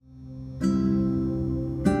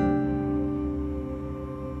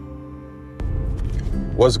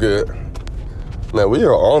What's good? Man, we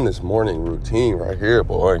are on this morning routine right here,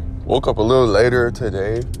 boy. Woke up a little later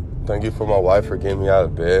today. Thank you for my wife for getting me out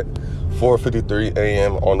of bed. 4:53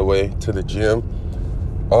 a.m. on the way to the gym.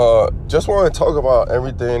 Just want to talk about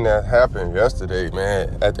everything that happened yesterday,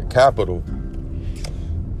 man, at the Capitol.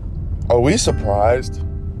 Are we surprised?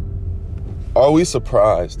 Are we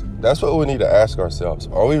surprised? That's what we need to ask ourselves.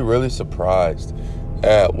 Are we really surprised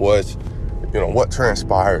at what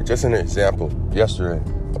transpired? Just an example, yesterday,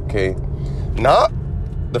 okay? Not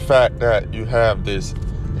the fact that you have this,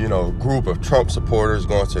 group of Trump supporters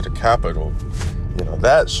going to the Capitol.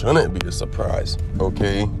 That shouldn't be a surprise,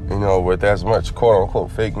 okay? With as much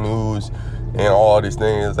quote-unquote fake news and all these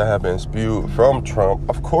things that have been spewed from Trump,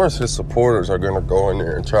 of course his supporters are going to go in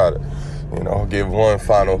there and try to, give one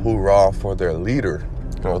final hoorah for their leader.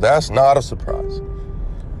 That's not a surprise.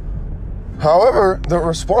 However, the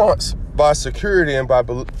response by security and by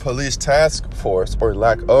police task force, or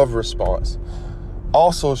lack of response,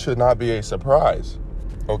 also should not be a surprise,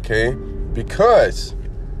 okay? Because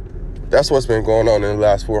that's what's been going on in the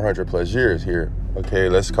last 400 plus years here, okay?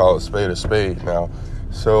 Let's call it a spade now.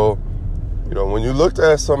 So, when you looked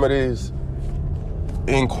at some of these,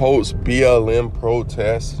 in quotes, BLM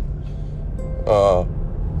protests,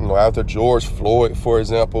 after George Floyd, for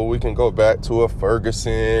example, we can go back to a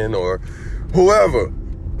Ferguson or whoever,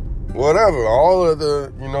 whatever,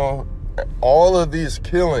 all of these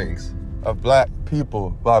killings of black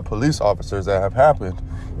people by police officers that have happened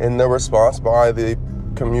in the response by the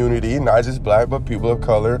community, not just black, but people of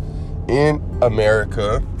color in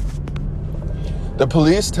America. The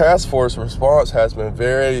police task force response has been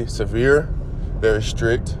very severe, very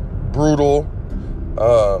strict, brutal,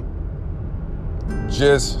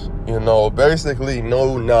 basically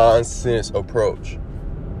no nonsense approach.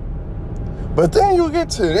 But then you get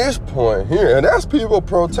to this point here, and that's people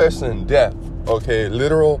protesting death, okay?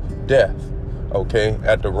 Literal death, okay?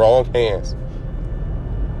 At the wrong hands.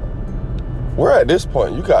 We're at this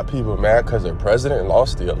point, you got people mad because their president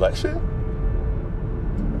lost the election?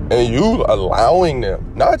 And you allowing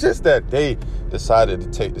them, not just that they decided to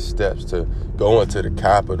take the steps to go into the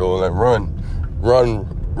Capitol and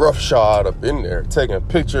run roughshod up in there, taking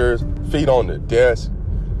pictures, feet on the desk.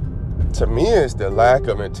 To me, it's the lack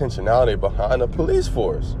of intentionality behind the police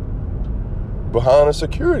force, behind the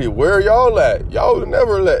security. Where are y'all at? Y'all would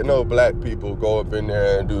never let no black people go up in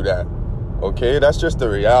there and do that. Okay, that's just the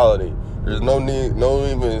reality. There's no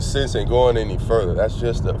even sense in going any further. That's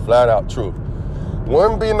just the flat out truth.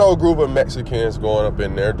 Wouldn't be no group of Mexicans going up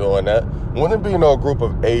in there doing that. Wouldn't be no group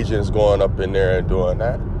of Asians going up in there and doing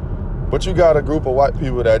that. But you got a group of white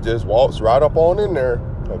people that just walks right up on in there.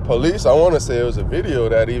 Police, I want to say it was a video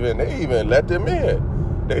that they even let them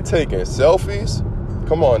in. They taking selfies.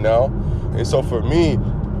 Come on now. And so for me,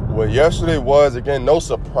 what yesterday was, again, no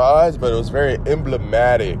surprise, but it was very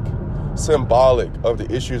emblematic, symbolic of the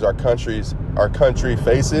issues our country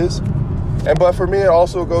faces. But for me, it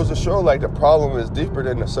also goes to show like the problem is deeper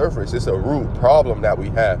than the surface. It's a root problem that we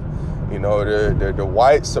have. The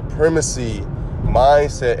white supremacy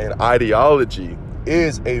mindset and ideology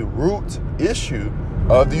is a root issue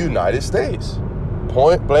of the United States.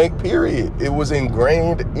 Point blank, period. It was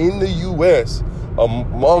ingrained in the U.S.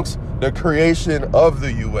 amongst the creation of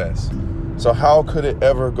the U.S. So how could it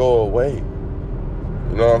ever go away?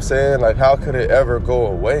 You know what I'm saying? Like, how could it ever go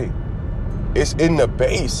away? It's in the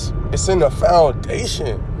base. It's in the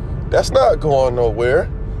foundation. That's not going nowhere.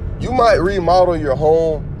 You might remodel your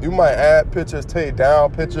home. You might add pictures, take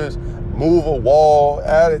down pictures, move a wall,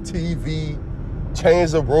 add a TV,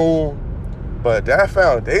 change the room. But that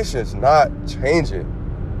foundation's not changing.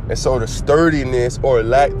 And so the sturdiness or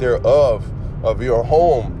lack thereof of your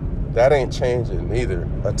home, that ain't changing either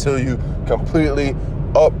until you completely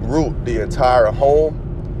uproot the entire home.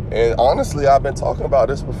 And honestly, I've been talking about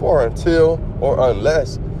this before, until or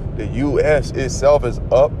unless the U.S. itself is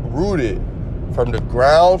uprooted from the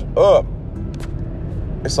ground up,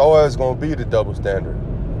 it's always going to be the double standard.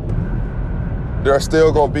 There are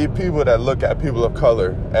still going to be people that look at people of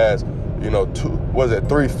color as,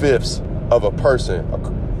 3/5 of a person,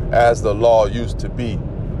 as the law used to be,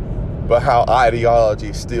 but how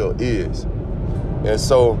ideology still is. And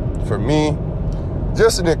so for me,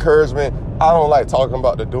 just an encouragement. I don't like talking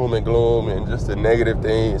about the doom and gloom and just the negative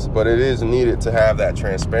things, but it is needed to have that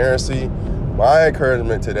transparency. My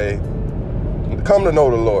encouragement today, come to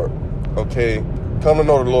know the Lord, okay? Come to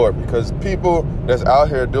know the Lord, because people that's out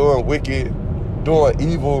here doing wicked, doing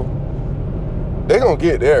evil, they're going to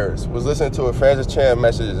get theirs. Was listening to a Francis Chan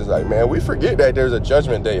message. It's like, man, we forget that there's a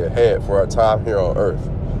judgment day ahead for our time here on earth.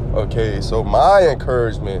 Okay, so my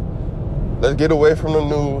encouragement, let's get away from the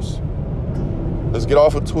news. Let's get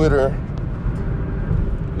off of Twitter.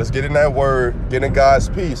 Let's get in that word, get in God's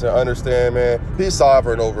peace, and understand, man, he's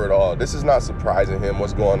sovereign over it all. This is not surprising him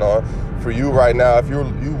what's going on. For you right now, if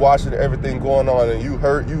you watching everything going on and you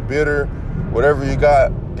hurt, you bitter, whatever you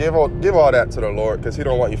got, give all that to the Lord, because he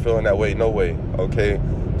don't want you feeling that way, no way, okay?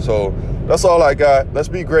 So that's all I got. Let's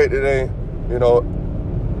be great today. You know,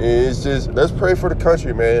 it's just, let's pray for the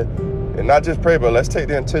country, man. And not just pray, but let's take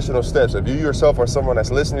the intentional steps. If you yourself are someone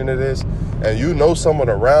that's listening to this and you know someone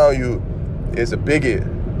around you is a bigot,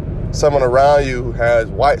 someone around you who has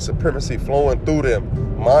white supremacy flowing through them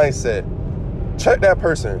mindset, check that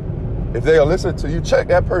person. If they'll listen to you, check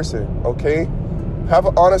that person, okay? Have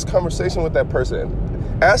an honest conversation with that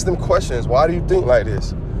person. Ask them questions. Why do you think like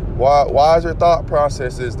this? Why is your thought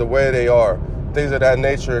processes the way they are? Things of that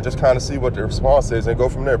nature, and just kind of see what the response is and go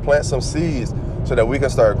from there. Plant some seeds so that we can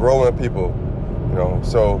start growing people, you know?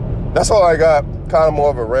 So that's all I got. Kind of more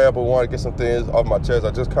of a ramble. Want to get some things off my chest.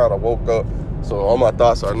 I just kind of woke up, so all my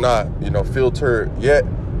thoughts are not, filtered yet.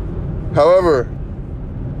 However,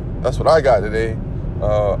 that's what I got today.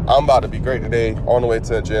 I'm about to be great today, on the way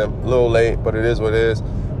to the gym. A little late, but it is what it is.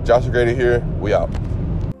 Joshua Grady here. We out.